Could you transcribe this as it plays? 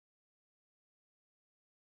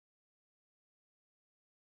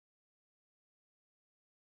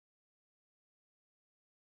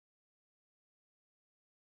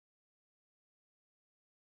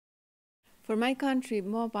For my country,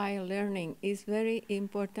 mobile learning is very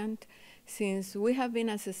important since we have been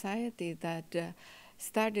a society that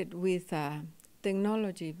started with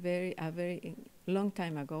technology a very long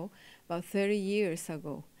time ago, about 30 years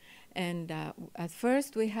ago. And at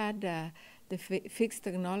first we had the fixed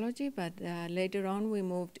technology, but later on we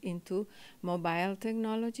moved into mobile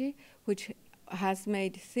technology, which has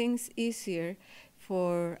made things easier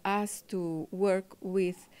for us to work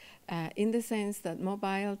with, in the sense that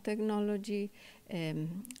mobile technology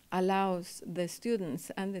allows the students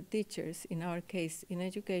and the teachers, in our case in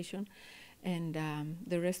education, and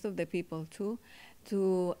the rest of the people too,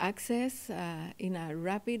 to access in a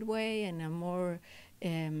rapid way and a more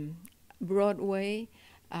broad way,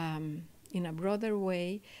 in a broader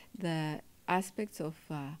way, the aspects of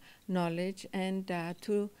knowledge, and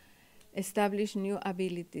to establish new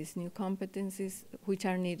abilities, new competencies which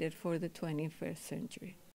are needed for the 21st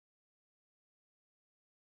century.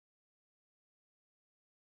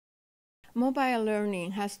 Mobile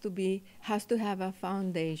learning has to have a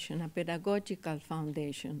foundation, a pedagogical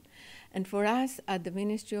foundation. And for us at the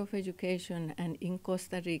Ministry of Education and in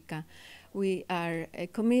Costa Rica, we are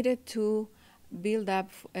committed to build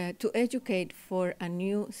up, to educate for a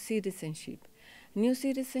new citizenship. New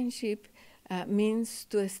citizenship means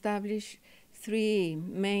to establish three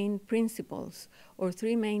main principles or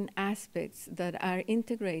three main aspects that are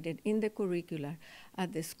integrated in the curricula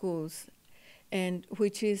at the schools, and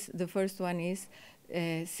which is, the first one is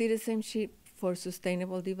citizenship for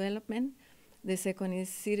sustainable development. The second is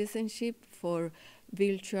citizenship for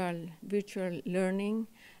virtual learning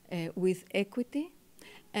with equity.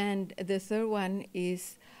 And the third one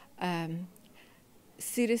is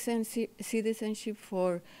citizenship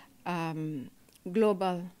for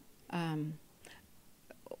global,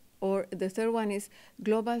 or the third one is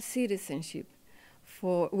global citizenship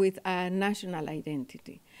with a national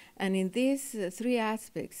identity. And in these three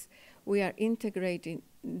aspects, we are integrating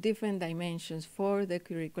different dimensions for the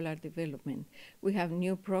curricular development. We have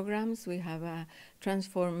new programs, we have a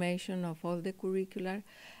transformation of all the curriculum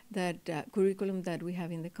that we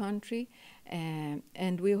have in the country,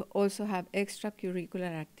 and we also have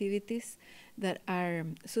extracurricular activities that are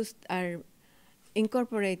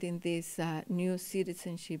incorporating this new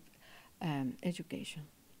citizenship education.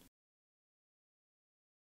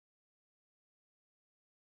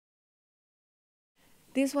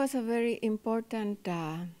 This was a very important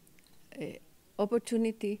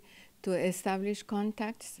opportunity to establish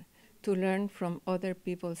contacts, to learn from other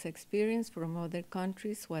people's experience, from other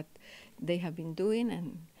countries, what they have been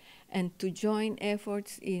doing, and to join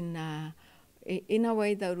efforts in a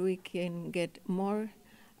way that we can get more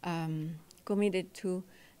committed to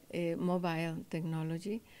mobile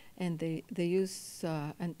technology and the use,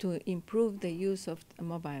 and to improve the use of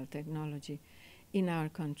mobile technology in our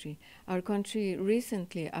country. Our country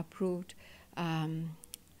recently approved a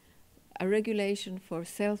regulation for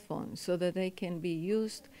cell phones so that they can be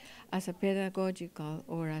used as a pedagogical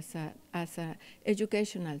or as a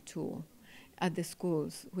educational tool at the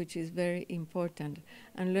schools, which is very important.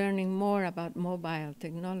 And learning more about mobile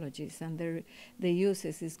technologies and the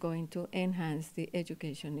uses is going to enhance the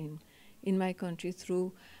education in my country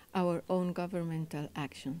through our own governmental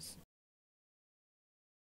actions.